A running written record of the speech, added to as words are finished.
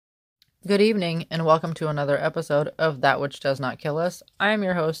Good evening, and welcome to another episode of That Which Does Not Kill Us. I am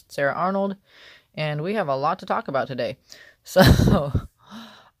your host, Sarah Arnold, and we have a lot to talk about today. So,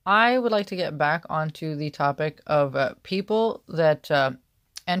 I would like to get back onto the topic of people that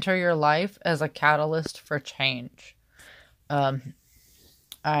enter your life as a catalyst for change.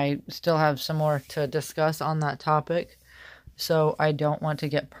 I still have some more to discuss on that topic, so I don't want to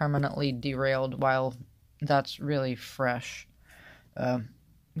get permanently derailed while that's really fresh.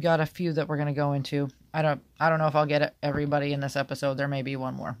 Got a few that we're going to go into. I don't know if I'll get everybody in this episode. There may be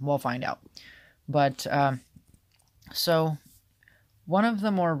one more. We'll find out. But so one of the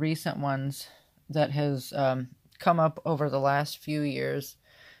more recent ones that has come up over the last few years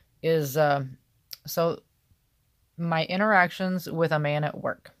is so my interactions with a man at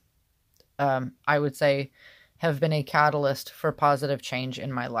work, I would say, have been a catalyst for positive change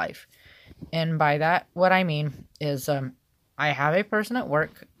in my life. And by that, what I mean is I have a person at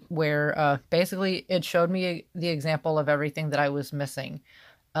work where basically it showed me the example of everything that I was missing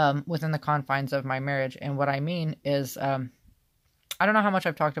within the confines of my marriage. And what I mean is I don't know how much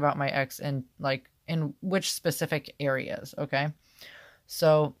I've talked about my ex in which specific areas, okay?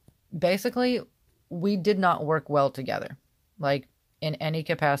 So basically, we did not work well together, like in any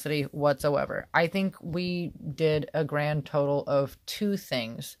capacity whatsoever. I think we did a grand total of 2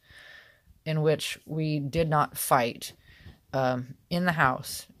 things in which we did not fight in the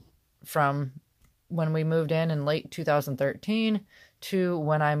house from when we moved in late 2013 to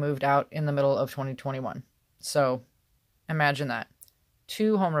when I moved out in the middle of 2021. So imagine that.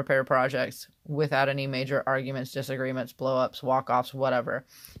 2 home repair projects without any major arguments, disagreements, blow-ups, walk-offs, whatever.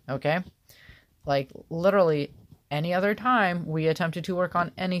 Okay? Like, literally, any other time we attempted to work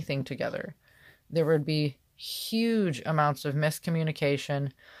on anything together, there would be huge amounts of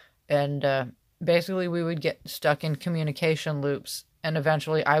miscommunication, and basically we would get stuck in communication loops, and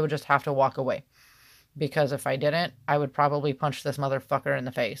eventually I would just have to walk away. Because if I didn't, I would probably punch this motherfucker in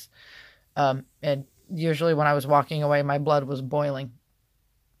the face. And usually when I was walking away, my blood was boiling.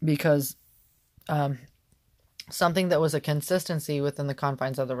 Because something that was a consistency within the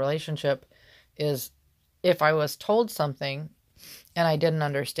confines of the relationship is if I was told something and I didn't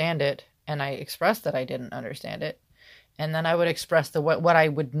understand it, and I expressed that I didn't understand it, and then I would express what I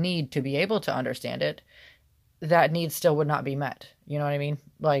would need to be able to understand it, that need still would not be met. You know what I mean?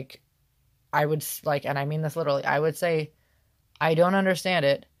 Like, I would, and I mean this literally, I would say, I don't understand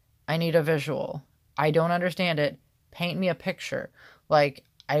it, I need a visual. I don't understand it, paint me a picture. Like,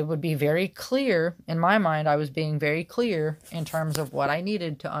 I would be very clear, in my mind, I was being very clear in terms of what I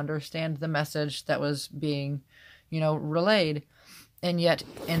needed to understand the message that was being, relayed. And yet,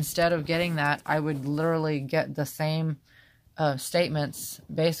 instead of getting that, I would literally get the same statements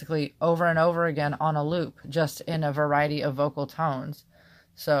basically over and over again on a loop, just in a variety of vocal tones.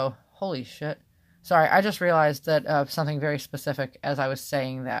 So, holy shit. Sorry, I just realized that something very specific as I was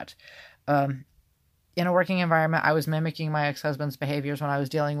saying that. In a working environment, I was mimicking my ex-husband's behaviors when I was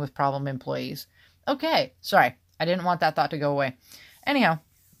dealing with problem employees. Okay, sorry. I didn't want that thought to go away. Anyhow,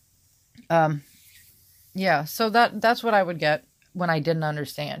 yeah, so that's what I would get when I didn't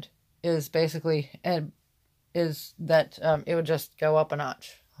understand, is basically, is that it would just go up a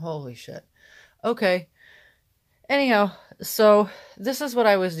notch. Holy shit. Okay. Anyhow, so this is what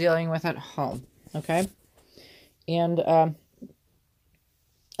I was dealing with at home, okay? And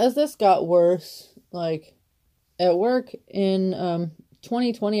as this got worse, like, at work in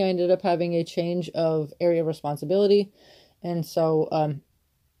 2020, I ended up having a change of area of responsibility. And so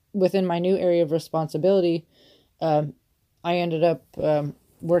within my new area of responsibility, I ended up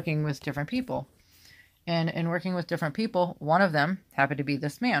working with different people. And in working with different people, one of them happened to be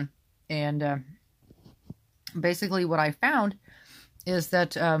this man. And basically what I found is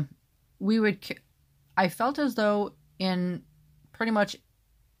that I felt as though in pretty much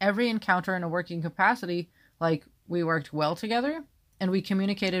every encounter in a working capacity, like, we worked well together and we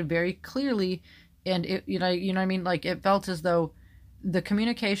communicated very clearly, and it, you know what I mean? Like, it felt as though the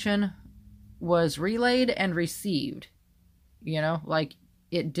communication was relayed and received, like,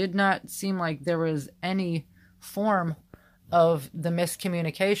 it did not seem like there was any form of the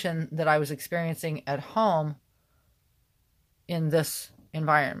miscommunication that I was experiencing at home in this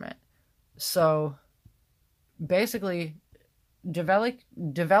environment. So basically,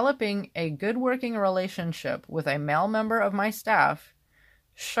 developing a good working relationship with a male member of my staff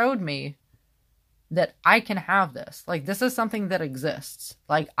showed me that I can have this. Like, this is something that exists.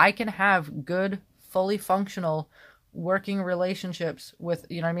 Like, I can have good, fully functional working relationships with,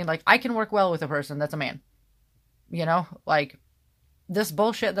 Like, I can work well with a person that's a man. Like, this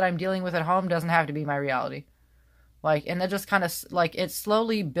bullshit that I'm dealing with at home doesn't have to be my reality. Like, and that just kind of, like, it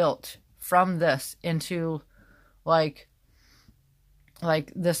slowly built from this into like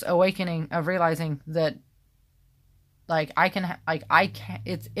this awakening of realizing that like I can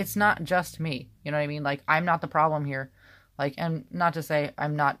it's not just me, you know what I mean? Like I'm not the problem here. Like, and not to say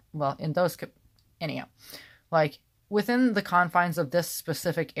I'm not, well, in those anyhow, like within the confines of this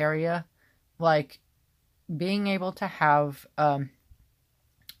specific area, like being able to have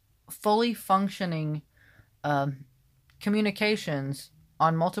fully functioning communications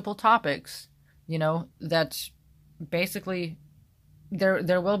on multiple topics, you know, that basically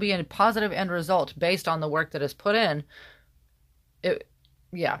there will be a positive end result based on the work that is put in. It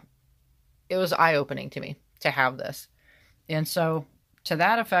was eye-opening to me to have this. And so to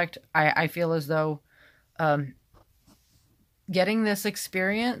that effect, I feel as though getting this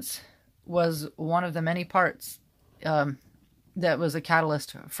experience was one of the many parts that was a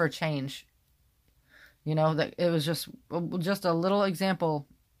catalyst for change. You know, that it was just a little example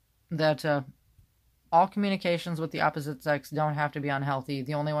that all communications with the opposite sex don't have to be unhealthy.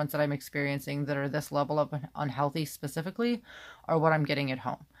 The only ones that I'm experiencing that are this level of unhealthy specifically are what I'm getting at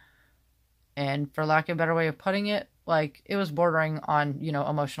home. And for lack of a better way of putting it, like it was bordering on, you know,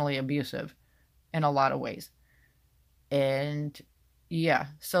 emotionally abusive in a lot of ways. And yeah,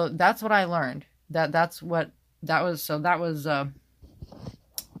 so that's what I learned. That was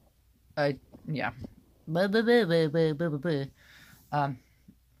yeah.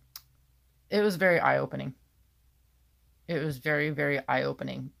 It was very eye-opening. It was very, very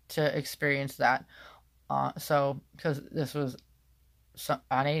eye-opening to experience that. So, because this was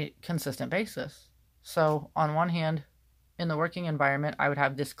on a consistent basis. So, on one hand, in the working environment, I would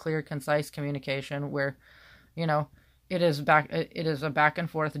have this clear, concise communication where, you know, it is a back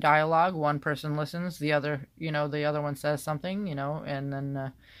and forth dialogue. One person listens, the other one says something, you know, and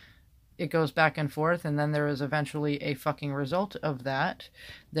then it goes back and forth, and then there is eventually a fucking result of that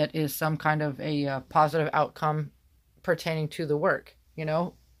is some kind of a positive outcome pertaining to the work, you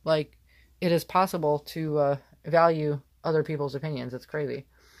know? Like, it is possible to value other people's opinions. It's crazy.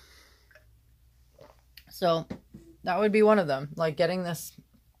 So, that would be one of them. Like, getting this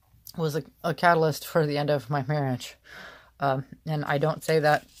was a catalyst for the end of my marriage. And I don't say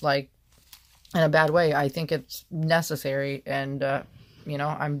that, like, in a bad way. I think it's necessary, and you know,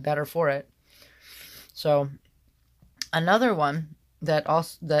 I'm better for it. So another one that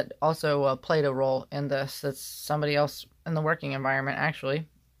also played a role in this, that's somebody else in the working environment actually,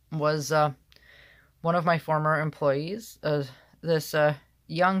 was one of my former employees, this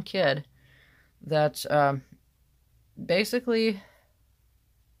young kid that basically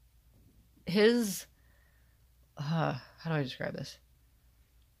his how do I describe this?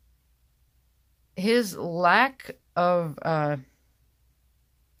 His lack of a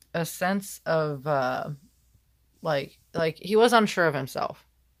sense of like he was unsure of himself.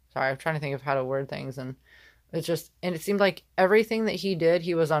 Sorry, I'm trying to think of how to word things, and it seemed like everything that he did,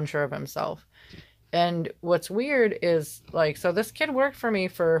 he was unsure of himself. And what's weird is, like, so this kid worked for me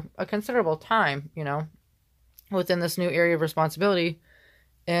for a considerable time, you know, within this new area of responsibility,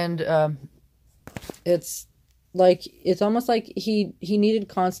 and it's like it's almost like he needed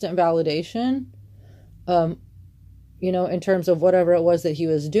constant validation, you know, in terms of whatever it was that he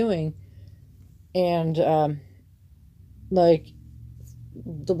was doing. And, like,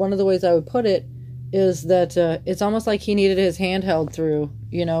 one of the ways I would put it is that it's almost like he needed his hand held through,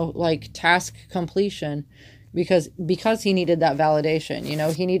 you know, like task completion, because he needed that validation, you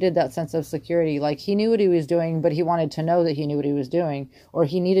know, he needed that sense of security. Like, he knew what he was doing, but he wanted to know that he knew what he was doing, or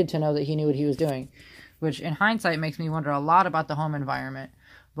he needed to know that he knew what he was doing, which in hindsight makes me wonder a lot about the home environment.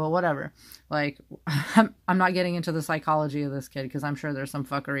 But whatever, like, I'm not getting into the psychology of this kid, because I'm sure there's some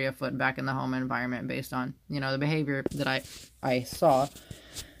fuckery afoot back in the home environment based on, you know, the behavior that I saw.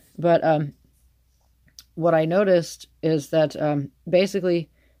 But what I noticed is that basically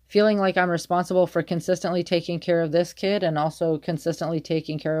feeling like I'm responsible for consistently taking care of this kid and also consistently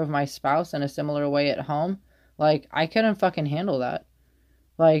taking care of my spouse in a similar way at home, like, I couldn't fucking handle that.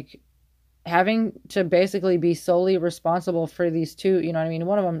 Like, having to basically be solely responsible for these two, you know what I mean?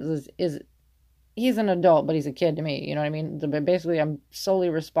 One of them is he's an adult, but he's a kid to me, you know what I mean? Basically, I'm solely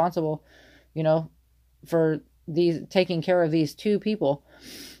responsible, you know, for taking care of these two people.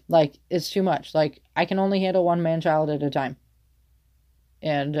 Like, it's too much. Like, I can only handle one man-child at a time.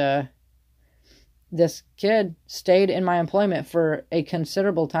 And this kid stayed in my employment for a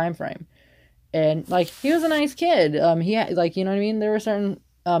considerable time frame. And, like, he was a nice kid. He had, like, you know what I mean? There were certain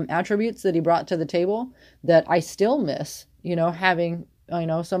attributes that he brought to the table that I still miss, you know, having, you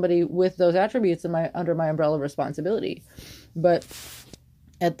know, somebody with those attributes under my umbrella of responsibility. But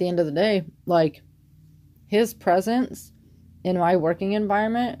at the end of the day, like, his presence in my working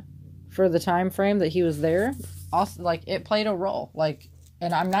environment for the time frame that he was there, also, like, it played a role. Like,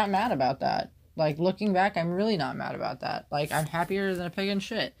 and I'm not mad about that. Like, looking back, I'm really not mad about that. Like, I'm happier than a pig in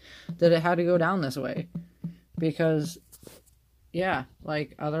shit that it had to go down this way. Because, yeah,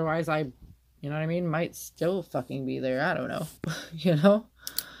 like, otherwise you know what I mean, might still fucking be there. I don't know. You know?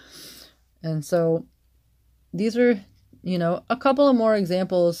 And so, these are, you know, a couple of more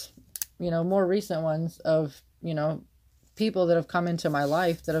examples, you know, more recent ones of, you know, people that have come into my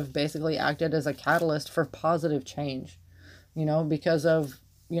life that have basically acted as a catalyst for positive change, you know, because of,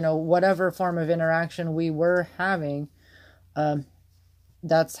 you know, whatever form of interaction we were having.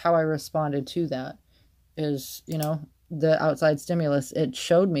 That's how I responded to that, is, you know, the outside stimulus. It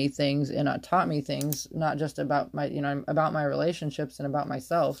showed me things and it taught me things, not just about my, you know, about my relationships and about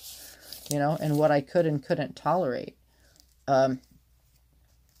myself, you know, and what I could and couldn't tolerate.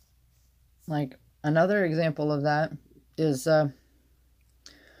 Like, another example of that is,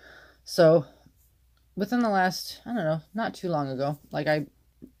 so within the last, I don't know, not too long ago, like, I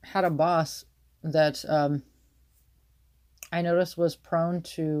had a boss that, I noticed was prone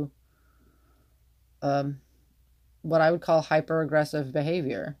to, what I would call hyper-aggressive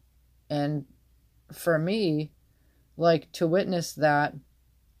behavior. And for me, like, to witness that,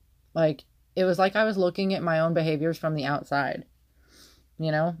 like, it was like I was looking at my own behaviors from the outside,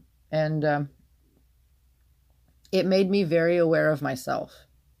 you know? And it made me very aware of myself.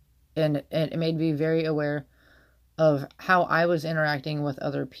 And it made me very aware of how I was interacting with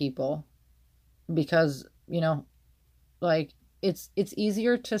other people. Because, you know, like, it's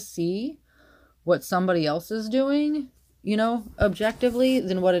easier to see what somebody else is doing, you know, objectively,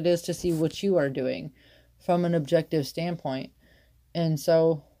 than what it is to see what you are doing from an objective standpoint. And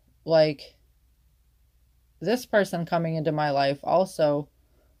so, like, this person coming into my life also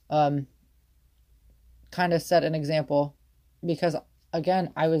kind of set an example, because,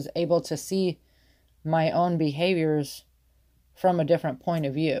 again, I was able to see my own behaviors from a different point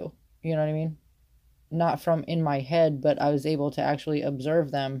of view. You know what I mean? Not from in my head, but I was able to actually observe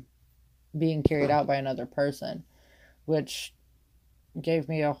them being carried out by another person, which gave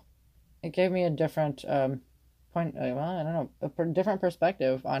me a different point. Well, I don't know, a different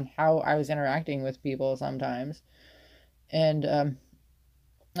perspective on how I was interacting with people sometimes. And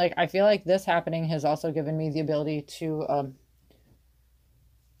like, I feel like this happening has also given me the ability to,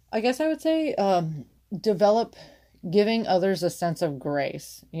 I guess I would say, develop giving others a sense of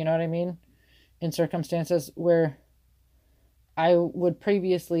grace. You know what I mean? In circumstances where I would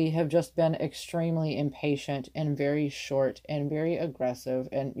previously have just been extremely impatient and very short and very aggressive.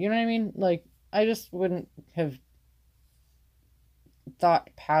 And you know what I mean? Like, I just wouldn't have thought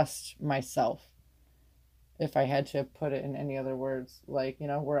past myself, if I had to put it in any other words. Like, you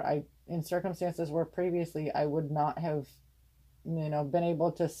know, where in circumstances where previously I would not have, you know, been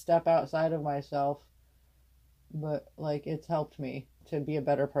able to step outside of myself. But, like, it's helped me to be a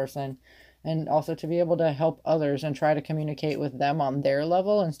better person, and also to be able to help others and try to communicate with them on their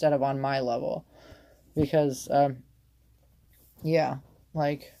level instead of on my level. Because, yeah,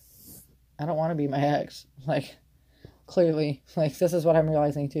 like, I don't want to be my ex. Like, clearly, like, this is what I'm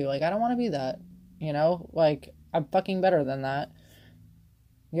realizing too. Like, I don't want to be that, you know? Like, I'm fucking better than that.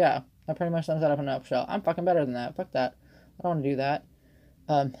 Yeah, that pretty much sums that up in a nutshell. I'm fucking better than that. Fuck that. I don't want to do that.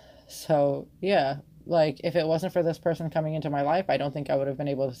 So, yeah. Like, if it wasn't for this person coming into my life, I don't think I would have been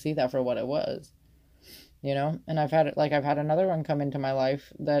able to see that for what it was, you know? And I've had another one come into my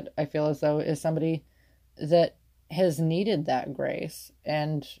life that I feel as though is somebody that has needed that grace.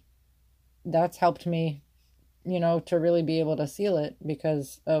 And that's helped me, you know, to really be able to seal it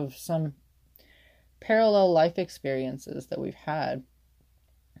because of some parallel life experiences that we've had.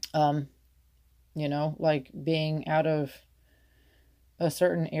 You know, like being out of a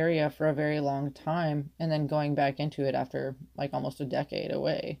certain area for a very long time and then going back into it after like almost a decade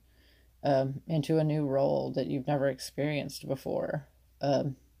away, into a new role that you've never experienced before.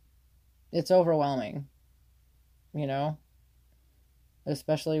 It's overwhelming, you know,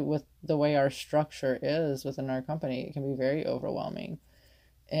 especially with the way our structure is within our company. It can be very overwhelming.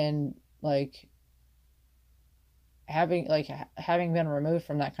 And like, having been removed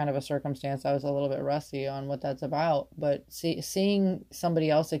from that kind of a circumstance, I was a little bit rusty on what that's about. But seeing somebody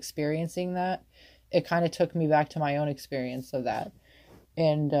else experiencing that, it kind of took me back to my own experience of that.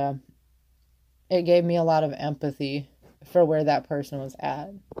 And it gave me a lot of empathy for where that person was at,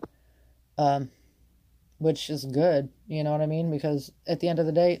 which is good, you know what I mean? Because at the end of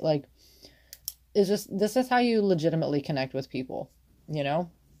the day, like, this is how you legitimately connect with people, you know?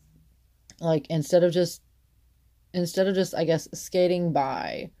 Like, instead of just, I guess, skating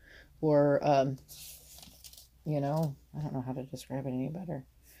by, or, you know, I don't know how to describe it any better.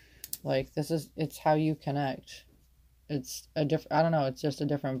 Like, it's how you connect. It's a different, I don't know, it's just a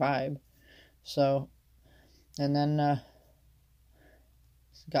different vibe. So, and then,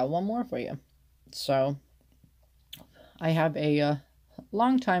 got one more for you. So, I have a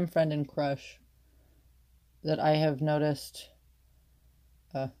longtime friend and crush that I have noticed.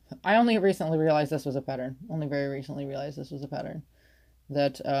 I only recently realized this was a pattern. Only very recently realized this was a pattern.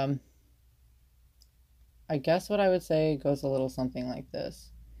 That, I guess what I would say goes a little something like this.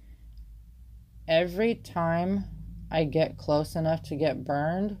 Every time I get close enough to get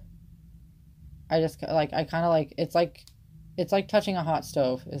burned, I just like, I kind of like, it's like touching a hot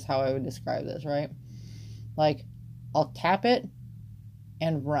stove is how I would describe this, right? Like, I'll tap it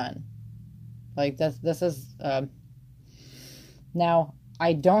and run. Like, this is, now,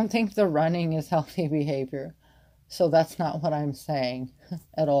 I don't think the running is healthy behavior. So that's not what I'm saying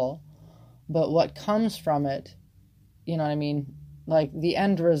at all. But what comes from it, you know what I mean? Like, the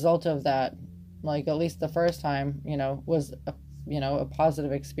end result of that, like, at least the first time, was a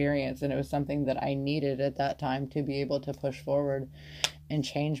positive experience, and it was something that I needed at that time to be able to push forward and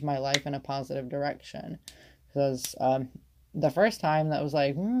change my life in a positive direction. Because the first time, that was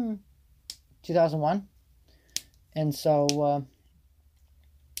like 2001, and so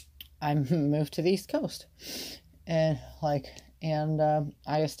I moved to the East Coast, and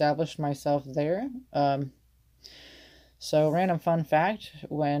I established myself there. So, random fun fact,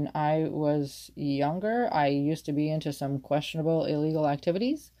 when I was younger, I used to be into some questionable illegal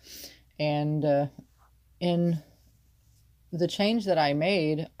activities. And in the change that I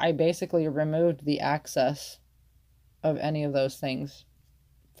made, I basically removed the access of any of those things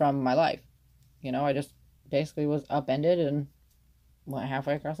from my life. I just basically was upended and went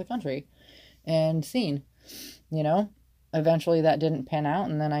halfway across the country and seen. Eventually that didn't pan out,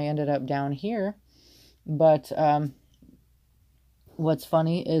 and then I ended up down here. But what's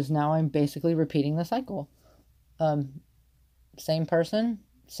funny is now I'm basically repeating the cycle. Same person,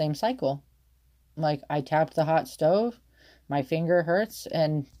 same cycle. Like, I tapped the hot stove, my finger hurts,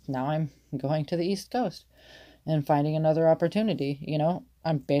 and now I'm going to the East Coast and finding another opportunity.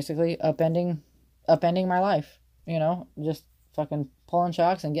 I'm basically upending my life. Just fucking pulling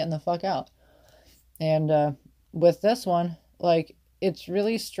shocks and getting the fuck out. And with this one, like, it's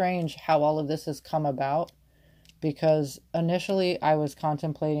really strange how all of this has come about. Because initially I was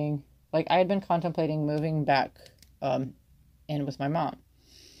contemplating, like, I had been contemplating moving back in with my mom.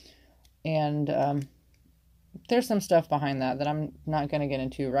 And there's some stuff behind that I'm not going to get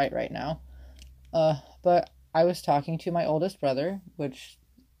into right now. But I was talking to my oldest brother, which,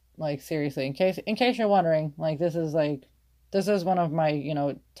 like, seriously, in case you're wondering, like, this is one of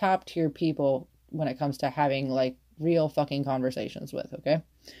my, top tier people when it comes to having, like, real fucking conversations with, okay? In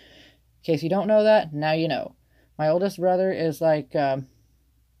case you don't know that, now you know. My oldest brother is like,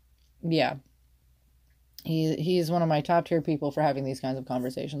 he's one of my top tier people for having these kinds of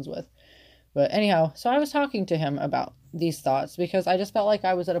conversations with. But anyhow, so I was talking to him about these thoughts because I just felt like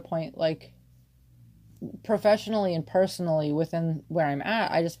I was at a point, like, professionally and personally within where I'm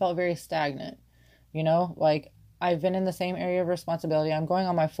at, I just felt very stagnant. Like, I've been in the same area of responsibility. I'm going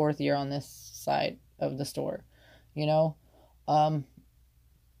on my 4th year on this side of the store.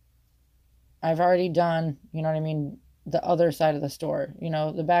 I've already done, the other side of the store,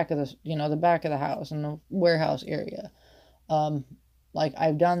 the back of the house and the warehouse area. Like,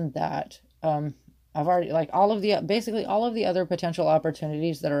 I've done that. I've already, like, basically all of the other potential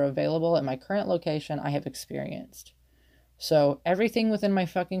opportunities that are available at my current location, I have experienced. So everything within my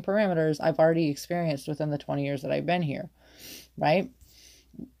fucking parameters, I've already experienced within the 20 years that I've been here. Right?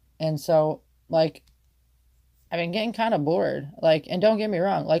 And so, like, I've been getting kind of bored. Like, and don't get me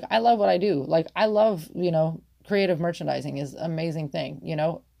wrong, like, I love what I do. Like, I love, creative merchandising is an amazing thing.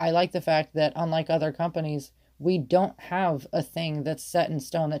 I like the fact that, unlike other companies, we don't have a thing that's set in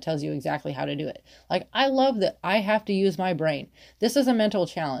stone that tells you exactly how to do it. Like, I love that I have to use my brain. This is a mental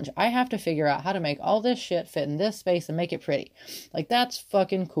challenge. I have to figure out how to make all this shit fit in this space and make it pretty. Like, that's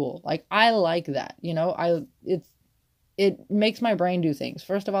fucking cool. Like, I like that. It makes my brain do things.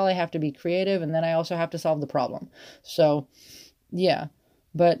 First of all, I have to be creative, and then I also have to solve the problem. So, yeah.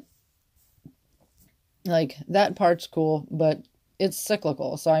 But, like, that part's cool, but it's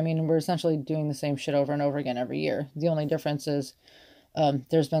cyclical. So, I mean, we're essentially doing the same shit over and over again every year. The only difference is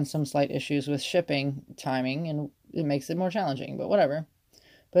there's been some slight issues with shipping timing, and it makes it more challenging, but whatever.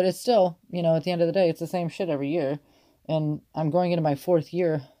 But it's still, at the end of the day, it's the same shit every year. And I'm going into my 4th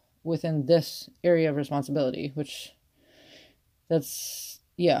year within this area of responsibility, which... I was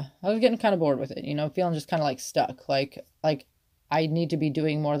getting kind of bored with it, feeling just kind of like stuck. Like I need to be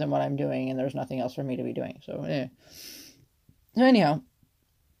doing more than what I'm doing, and there's nothing else for me to be doing. So anyhow,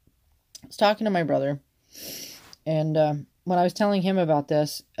 was talking to my brother, and when I was telling him about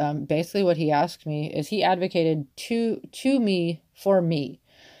this, basically what he asked me is he advocated to me for me.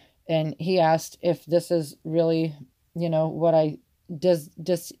 And he asked if this is really, what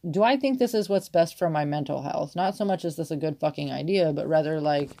do I think this is what's best for my mental health? Not so much is this a good fucking idea, but rather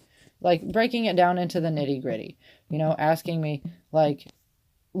like breaking it down into the nitty gritty, asking me like,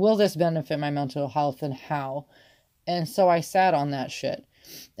 will this benefit my mental health and how? And so I sat on that shit.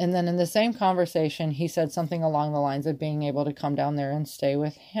 And then in the same conversation, he said something along the lines of being able to come down there and stay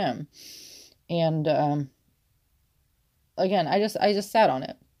with him. And again, I just sat on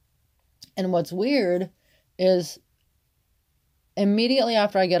it. And what's weird is immediately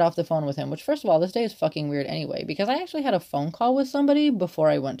after I get off the phone with him, which first of all, this day is fucking weird anyway, because I actually had a phone call with somebody before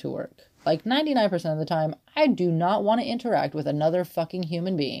I went to work. Like 99% of the time, I do not want to interact with another fucking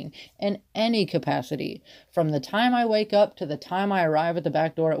human being in any capacity. From the time I wake up to the time I arrive at the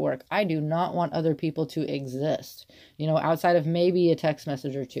back door at work, I do not want other people to exist, outside of maybe a text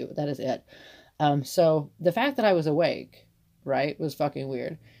message or two. That is it. So the fact that I was awake, right, was fucking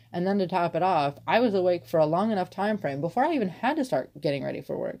weird. And then to top it off, I was awake for a long enough time frame before I even had to start getting ready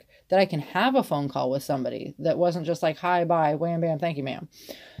for work that I can have a phone call with somebody that wasn't just like, hi, bye, wham, bam, thank you, ma'am.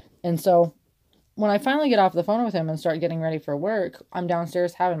 And so when I finally get off the phone with him and start getting ready for work, I'm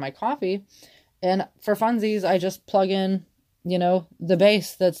downstairs having my coffee. And for funsies, I just plug in, the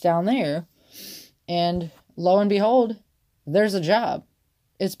base that's down there. And lo and behold, there's a job.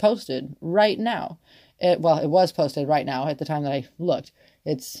 It's posted right now. It was posted right now at the time that I looked.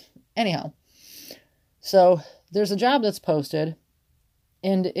 Anyhow. So there's a job that's posted,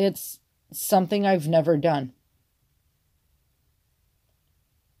 and it's something I've never done.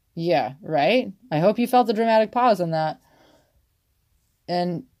 Yeah, right? I hope you felt the dramatic pause in that.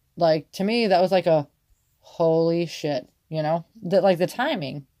 And, to me, that was like a holy shit, the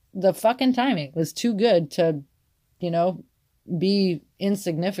timing, the fucking timing was too good to, be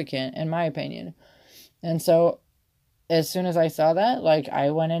insignificant, in my opinion. And so as soon as I saw that, I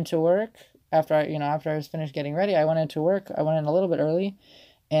went into work after I was finished getting ready. I went into work. I went in a little bit early,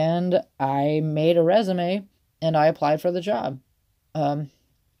 and I made a resume and I applied for the job.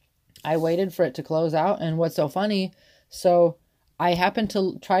 I waited for it to close out. And what's so funny, so I happened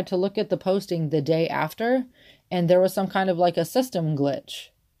to try to look at the posting the day after, and there was some kind of a system glitch.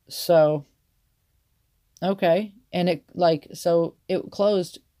 So, okay. And it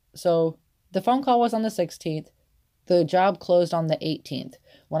closed. So the phone call was on the 16th. The job closed on the 18th.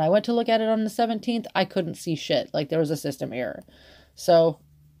 When I went to look at it on the 17th, I couldn't see shit. There was a system error. So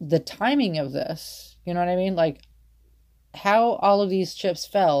the timing of this, you know what I mean? How all of these chips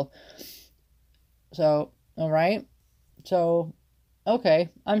fell. So, all right. So, okay.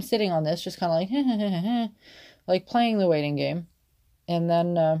 I'm sitting on this, just kind of playing the waiting game. And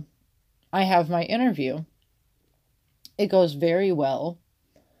then I have my interview. It goes very well.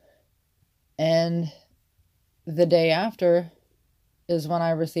 And the day after is when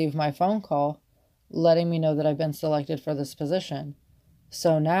I received my phone call letting me know that I've been selected for this position.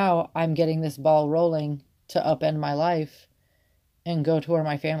 So now I'm getting this ball rolling to upend my life and go to where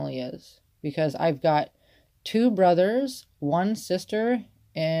my family is. Because I've got 2 brothers, 1 sister,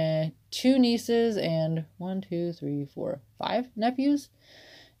 and 2 nieces, and 5 nephews.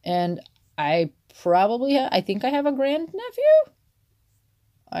 And I think I have a grandnephew.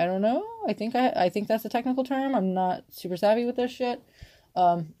 I don't know. I think that's a technical term. I'm not super savvy with this shit.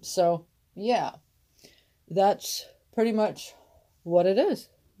 So yeah, that's pretty much what it is.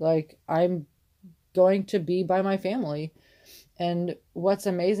 I'm going to be by my family. And what's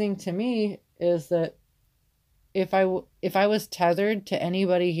amazing to me is that if I was tethered to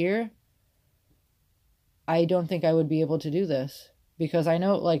anybody here, I don't think I would be able to do this, because I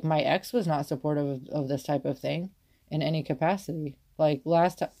know my ex was not supportive of this type of thing in any capacity.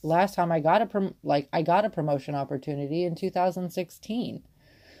 Last time I got a promotion opportunity in 2016.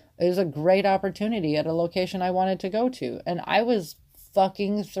 It was a great opportunity at a location I wanted to go to, and I was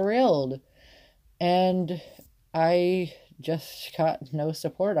fucking thrilled. And I just got no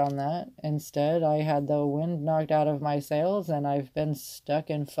support on that. Instead, I had the wind knocked out of my sails, and I've been stuck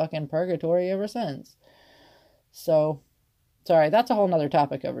in fucking purgatory ever since. So, sorry, that's a whole nother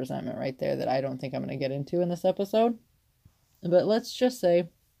topic of resentment right there that I don't think I'm going to get into in this episode. But let's just say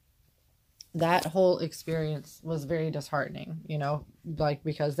that whole experience was very disheartening,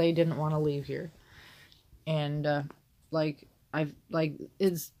 because they didn't want to leave here. And,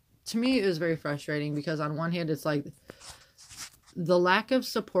 to me, it was very frustrating, because on one hand, it's the lack of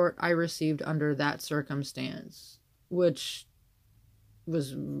support I received under that circumstance, which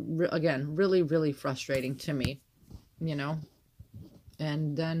was, again, really, really frustrating to me,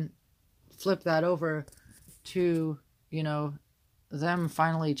 And then flip that over to, you know, them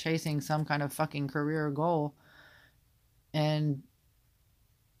finally chasing some kind of fucking career goal, and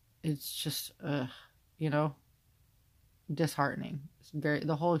it's just, you know, disheartening.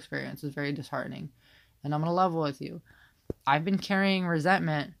 The whole experience is very disheartening. And I'm gonna level with you. I've been carrying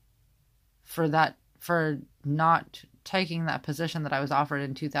resentment for not taking that position that I was offered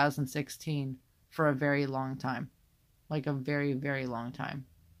in 2016 for a very long time. Like a very, very long time.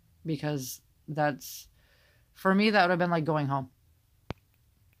 Because for me, that would have been like going home.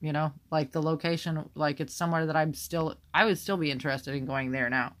 You know, like the location, like it's somewhere that I would still be interested in going there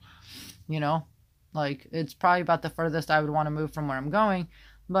now. You know, like it's probably about the furthest I would want to move from where I'm going,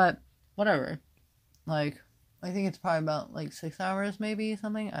 but whatever. Like, I think it's probably about like 6 hours, maybe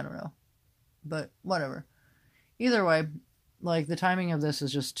something. I don't know, but whatever. Either way, like the timing of this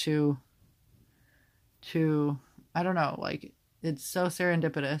is just too, I don't know, like it's so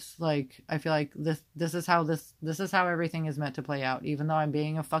serendipitous. Like I feel like this is how everything is meant to play out, even though I'm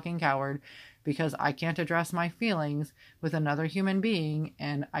being a fucking coward because I can't address my feelings with another human being,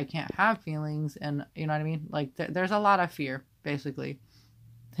 and I can't have feelings, and you know what I mean? Like there's a lot of fear, basically.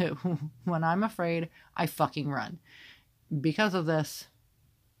 When I'm afraid, I fucking run. Because of this,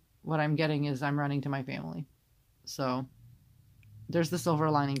 what I'm getting is I'm running to my family. So there's the silver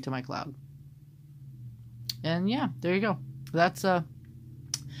lining to my cloud. And yeah, there you go. That's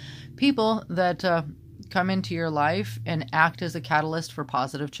people that come into your life and act as a catalyst for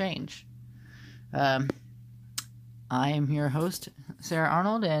positive change. I am your host, Sarah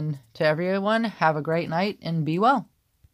Arnold, and to everyone, have a great night and be well.